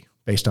it to be,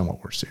 based on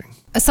what we're seeing.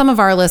 Some of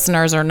our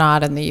listeners are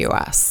not in the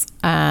US.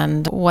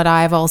 And what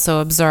I've also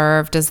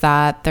observed is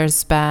that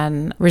there's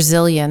been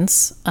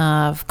resilience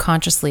of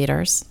conscious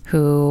leaders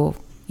who,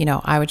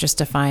 I would just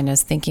define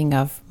as thinking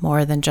of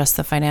more than just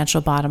the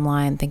financial bottom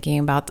line, thinking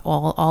about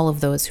all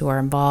of those who are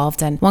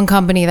involved. And one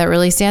company that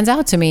really stands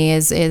out to me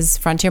is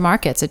Frontier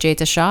Markets,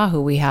 Ajita Shah,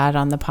 who we had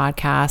on the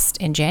podcast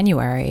in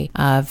January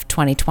of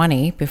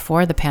 2020,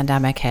 before the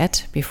pandemic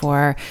hit,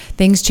 before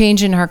things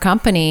changed in her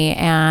company,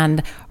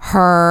 and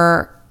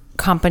her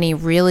company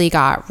really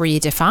got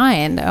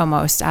redefined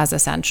almost as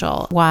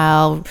essential.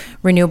 While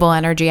renewable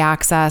energy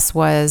access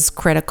was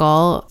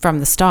critical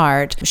from the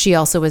start, she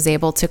also was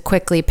able to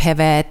quickly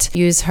pivot,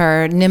 use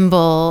her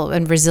nimble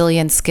and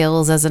resilient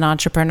skills as an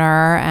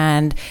entrepreneur,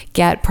 and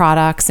get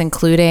products,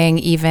 including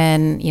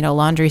even,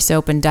 laundry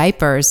soap and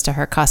diapers, to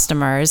her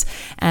customers,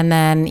 and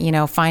then,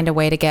 find a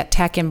way to get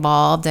tech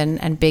involved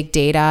and big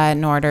data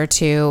in order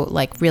to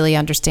really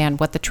understand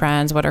what the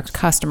trends, what her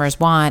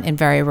customers want in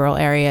very rural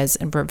areas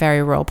and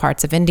very rural parts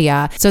of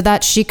India, so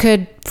that she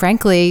could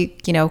frankly,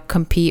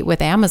 compete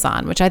with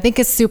Amazon, which I think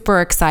is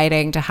super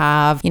exciting to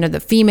have, the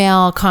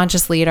female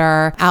conscious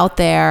leader out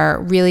there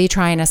really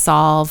trying to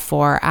solve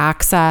for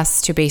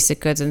access to basic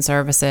goods and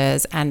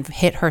services and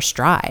hit her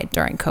stride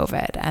during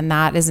COVID. And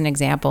that is an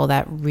example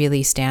that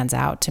really stands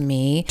out to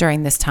me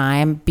during this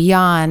time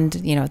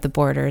beyond, the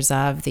borders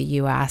of the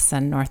US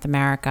and North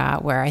America,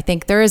 where I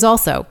think there is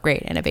also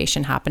great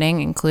innovation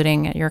happening,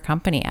 including at your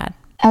company, Ed.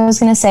 I was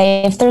going to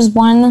say, if there's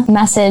one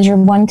message or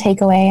one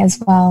takeaway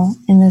as well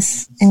in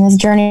this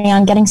journey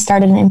on getting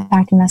started in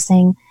impact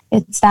investing,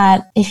 it's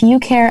that if you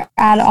care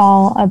at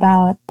all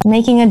about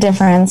making a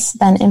difference,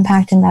 then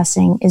impact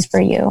investing is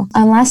for you.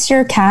 Unless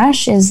your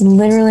cash is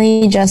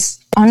literally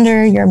just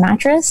under your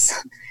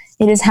mattress,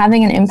 it is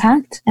having an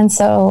impact. And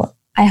so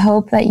I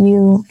hope that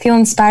you feel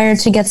inspired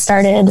to get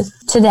started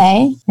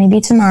today,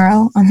 maybe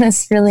tomorrow, on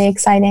this really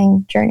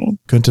exciting journey.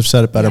 Couldn't have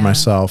said it better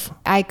myself.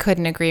 I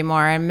couldn't agree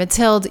more. And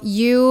Mathilde,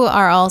 you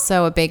are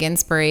also a big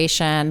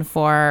inspiration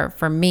for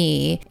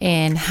me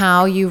in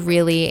how you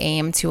really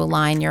aim to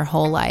align your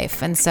whole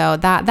life. And so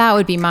that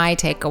would be my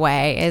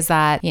takeaway, is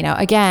that,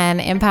 again,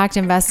 impact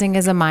investing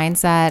is a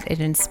mindset. It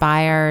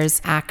inspires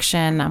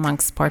action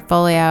amongst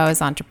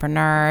portfolios,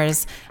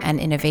 entrepreneurs, and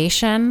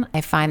innovation.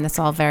 I find this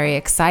all very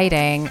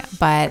exciting,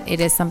 but it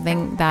is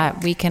something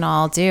that we can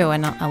all do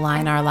and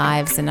align our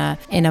lives in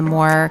a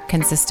more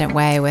consistent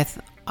way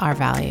with our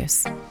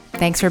values.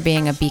 Thanks for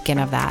being a beacon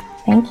of that.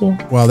 Thank you.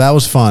 Well, that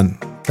was fun.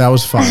 That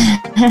was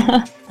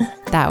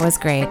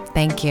great.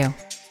 Thank you.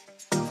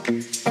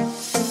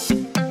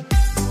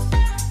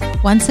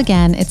 Once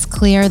again, it's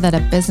clear that a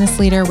business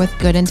leader with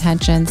good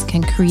intentions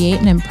can create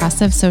an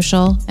impressive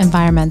social,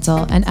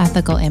 environmental, and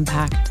ethical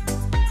impact.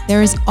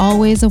 There is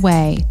always a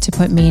way to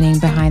put meaning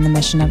behind the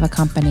mission of a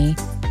company,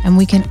 and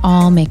we can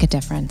all make a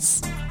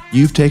difference.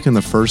 You've taken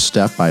the first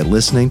step by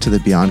listening to the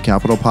Beyond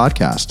Capital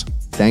podcast.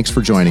 Thanks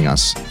for joining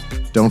us.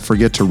 Don't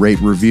forget to rate,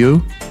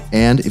 review,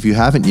 and if you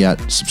haven't yet,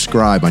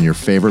 subscribe on your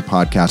favorite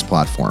podcast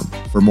platform.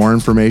 For more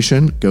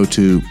information, go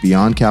to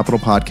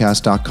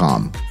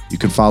beyondcapitalpodcast.com. You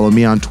can follow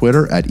me on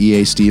Twitter at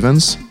EA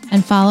Stevens.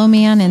 And follow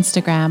me on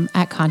Instagram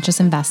at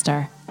Conscious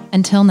Investor.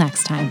 Until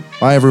next time.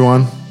 Bye,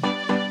 everyone.